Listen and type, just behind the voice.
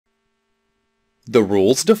The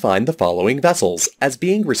rules define the following vessels as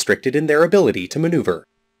being restricted in their ability to maneuver.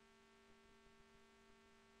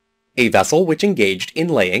 A vessel which engaged in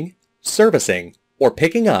laying, servicing, or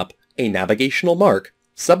picking up a navigational mark,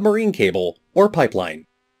 submarine cable, or pipeline.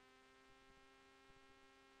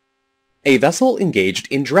 A vessel engaged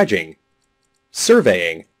in dredging,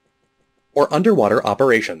 surveying, or underwater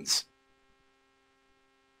operations.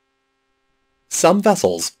 Some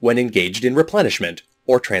vessels when engaged in replenishment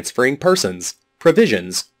or transferring persons,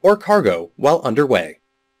 provisions, or cargo while underway.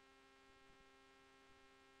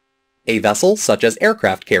 A vessel such as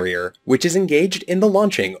aircraft carrier which is engaged in the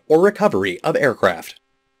launching or recovery of aircraft.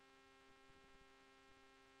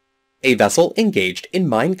 A vessel engaged in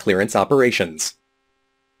mine clearance operations.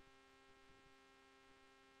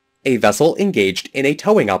 A vessel engaged in a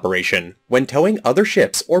towing operation when towing other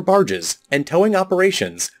ships or barges, and towing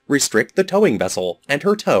operations restrict the towing vessel and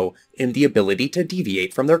her tow in the ability to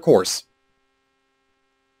deviate from their course.